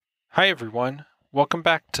Hi everyone, welcome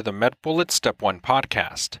back to the MedBullets Step 1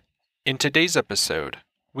 podcast. In today's episode,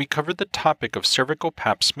 we covered the topic of cervical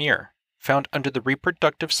pap smear, found under the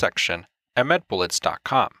reproductive section at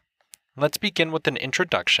medbullets.com. Let's begin with an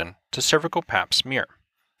introduction to cervical pap smear.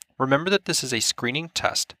 Remember that this is a screening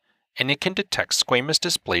test, and it can detect squamous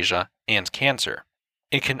dysplasia and cancer.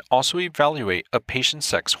 It can also evaluate a patient's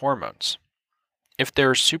sex hormones. If there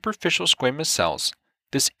are superficial squamous cells,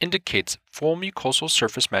 this indicates full mucosal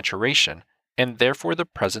surface maturation and therefore the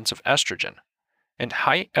presence of estrogen. And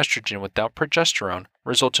high estrogen without progesterone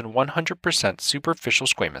results in 100% superficial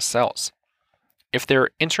squamous cells. If there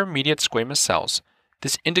are intermediate squamous cells,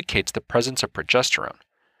 this indicates the presence of progesterone.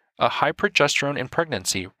 A high progesterone in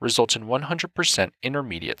pregnancy results in 100%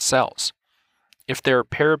 intermediate cells. If there are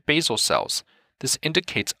parabasal cells, this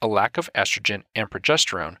indicates a lack of estrogen and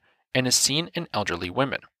progesterone and is seen in elderly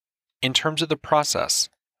women. In terms of the process,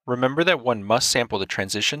 remember that one must sample the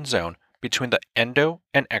transition zone between the endo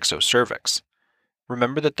and exocervix.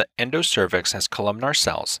 Remember that the endocervix has columnar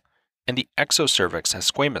cells and the exocervix has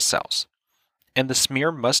squamous cells. And the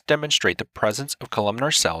smear must demonstrate the presence of columnar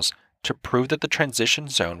cells to prove that the transition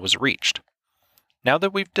zone was reached. Now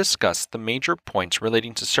that we've discussed the major points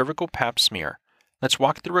relating to cervical pap smear, let's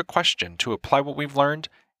walk through a question to apply what we've learned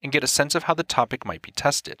and get a sense of how the topic might be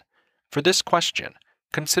tested. For this question,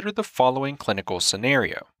 consider the following clinical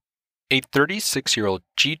scenario. A 36-year-old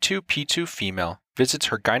G2P2 female visits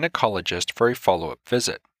her gynecologist for a follow-up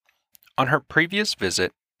visit. On her previous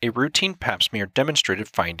visit, a routine pap smear demonstrated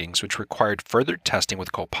findings which required further testing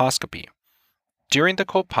with colposcopy. During the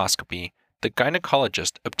colposcopy, the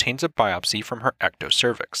gynecologist obtains a biopsy from her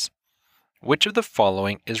ectocervix. Which of the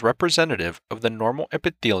following is representative of the normal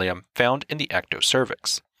epithelium found in the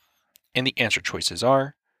ectocervix? And the answer choices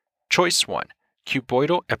are: Choice 1,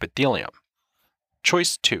 cuboidal epithelium.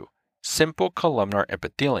 Choice 2, simple columnar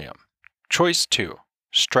epithelium. Choice 2,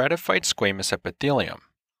 stratified squamous epithelium.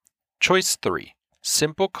 Choice 3,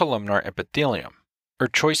 simple columnar epithelium. Or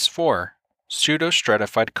choice 4,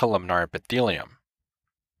 pseudostratified columnar epithelium.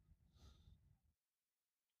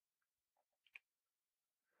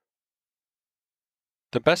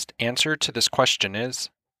 The best answer to this question is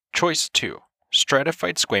choice 2,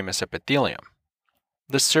 stratified squamous epithelium.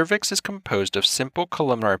 The cervix is composed of simple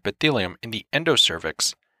columnar epithelium in the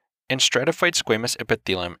endocervix and stratified squamous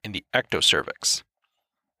epithelium in the ectocervix.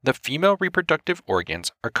 The female reproductive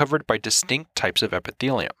organs are covered by distinct types of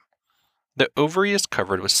epithelium. The ovary is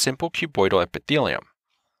covered with simple cuboidal epithelium,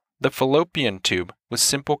 the fallopian tube with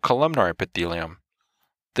simple columnar epithelium,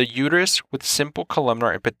 the uterus with simple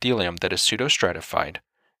columnar epithelium that is pseudostratified,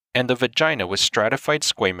 and the vagina with stratified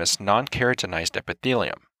squamous non-keratinized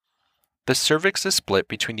epithelium. The cervix is split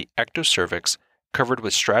between the ectocervix, covered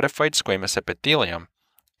with stratified squamous epithelium,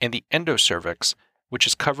 and the endocervix, which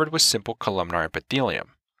is covered with simple columnar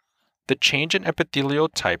epithelium. The change in epithelial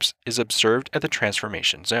types is observed at the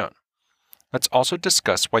transformation zone. Let's also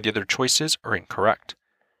discuss why the other choices are incorrect.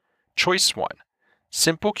 Choice 1,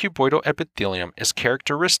 simple cuboidal epithelium is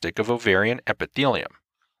characteristic of ovarian epithelium.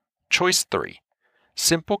 Choice 3,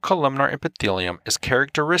 simple columnar epithelium is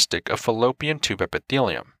characteristic of fallopian tube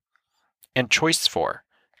epithelium. And choice 4,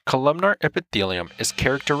 columnar epithelium is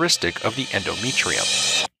characteristic of the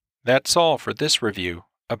endometrium. That's all for this review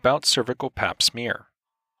about cervical pap smear.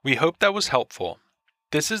 We hope that was helpful.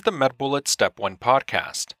 This is the MedBullets Step 1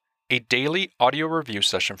 podcast, a daily audio review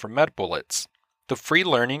session from MedBullets, the free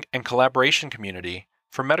learning and collaboration community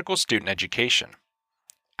for medical student education.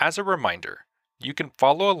 As a reminder, you can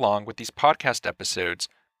follow along with these podcast episodes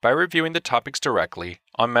by reviewing the topics directly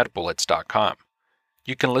on medbullets.com.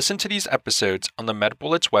 You can listen to these episodes on the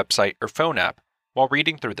MedBullets website or phone app while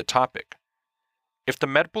reading through the topic. If the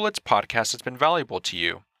MedBullets podcast has been valuable to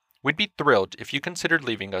you, we'd be thrilled if you considered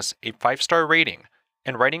leaving us a 5-star rating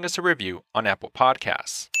and writing us a review on Apple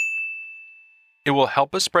Podcasts. It will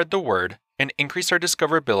help us spread the word and increase our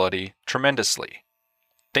discoverability tremendously.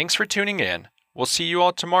 Thanks for tuning in. We'll see you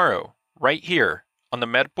all tomorrow, right here on the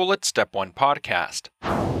MedBullets Step 1 podcast.